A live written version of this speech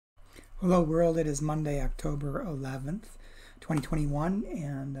Hello world, it is Monday, October 11th, 2021,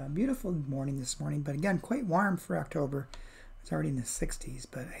 and a beautiful morning this morning, but again, quite warm for October. It's already in the 60s,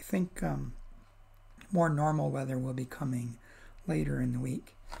 but I think more normal weather will be coming later in the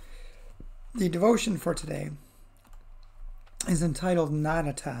week. The devotion for today is entitled Not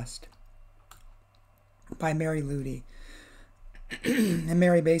a Test by Mary Ludy. And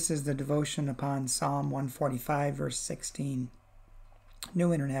Mary bases the devotion upon Psalm 145, verse 16.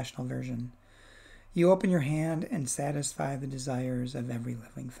 New International Version. You open your hand and satisfy the desires of every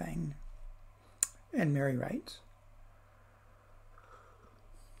living thing. And Mary writes,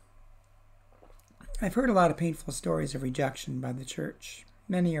 I've heard a lot of painful stories of rejection by the church.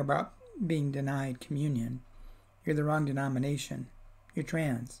 Many are about being denied communion. You're the wrong denomination. You're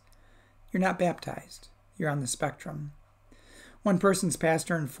trans. You're not baptized. You're on the spectrum. One person's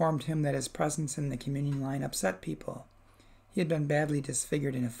pastor informed him that his presence in the communion line upset people. He had been badly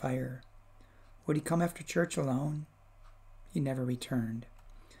disfigured in a fire. Would he come after church alone? He never returned.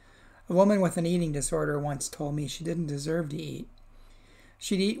 A woman with an eating disorder once told me she didn't deserve to eat.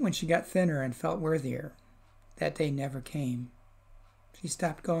 She'd eat when she got thinner and felt worthier. That day never came. She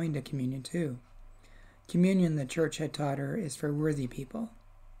stopped going to communion too. Communion, the church had taught her, is for worthy people.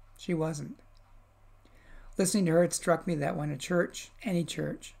 She wasn't. Listening to her, it struck me that when a church, any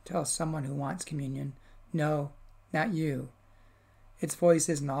church, tells someone who wants communion, no, not you, its voice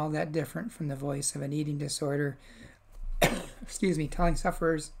isn't all that different from the voice of an eating disorder, telling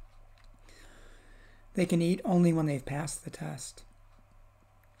sufferers they can eat only when they've passed the test.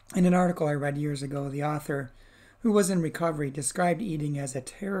 In an article I read years ago, the author, who was in recovery, described eating as a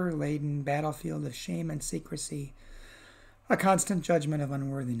terror-laden battlefield of shame and secrecy, a constant judgment of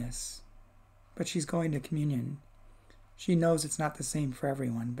unworthiness. But she's going to communion. She knows it's not the same for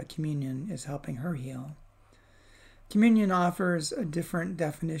everyone, but communion is helping her heal. Communion offers a different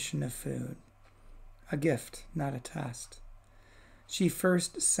definition of food, a gift, not a test. She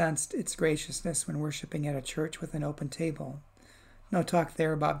first sensed its graciousness when worshiping at a church with an open table. No talk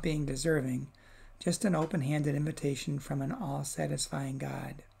there about being deserving, just an open-handed invitation from an all-satisfying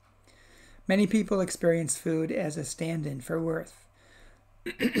God. Many people experience food as a stand-in for worth.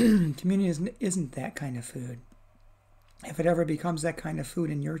 Communion isn't that kind of food. If it ever becomes that kind of food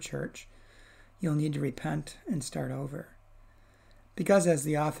in your church, you'll need to repent and start over. Because, as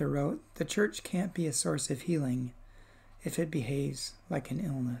the author wrote, the church can't be a source of healing if it behaves like an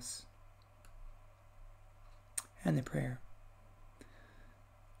illness. And the prayer.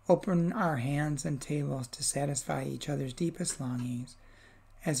 Open our hands and tables to satisfy each other's deepest longings,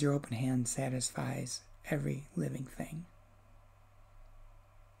 as your open hand satisfies every living thing.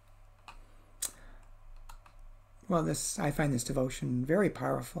 Well, I find this devotion very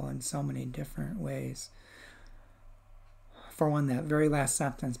powerful in so many different ways. For one, that very last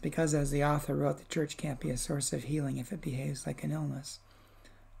sentence, because as the author wrote, the church can't be a source of healing if it behaves like an illness.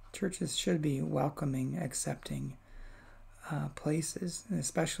 Churches should be welcoming, accepting places,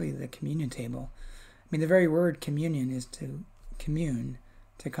 especially the communion table. I mean, the very word communion is to commune,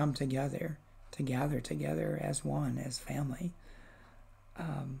 to come together, to gather together as one, as family.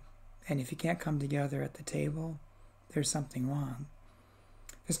 And if you can't come together at the table, there's something wrong.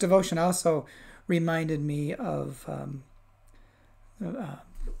 This devotion also reminded me of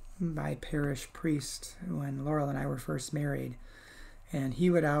my parish priest when Laurel and I were first married. And he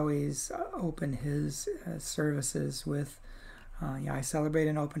would always open his services with, I celebrate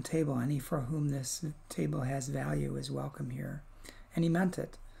an open table. Any for whom this table has value is welcome here. And he meant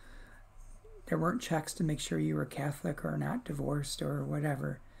it. There weren't checks to make sure you were Catholic or not divorced or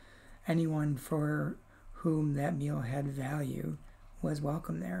whatever. Anyone for whom that meal had value was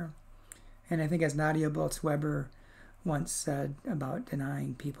welcome there. And I think as Nadia Boltz-Weber once said about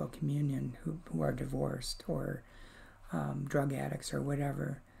denying people communion who are divorced or drug addicts or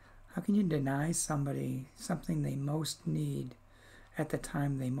whatever, how can you deny somebody something they most need at the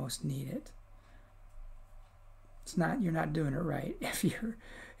time they most need it? You're not doing it right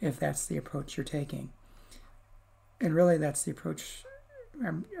if that's the approach you're taking. And really that's the approach,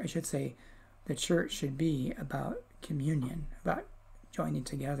 I should say, the church should be about communion, about joining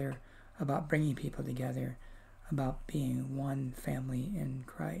together, about bringing people together, about being one family in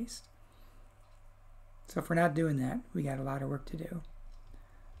Christ. So if we're not doing that, we got a lot of work to do.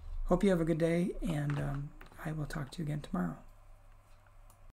 Hope you have a good day, and I will talk to you again tomorrow.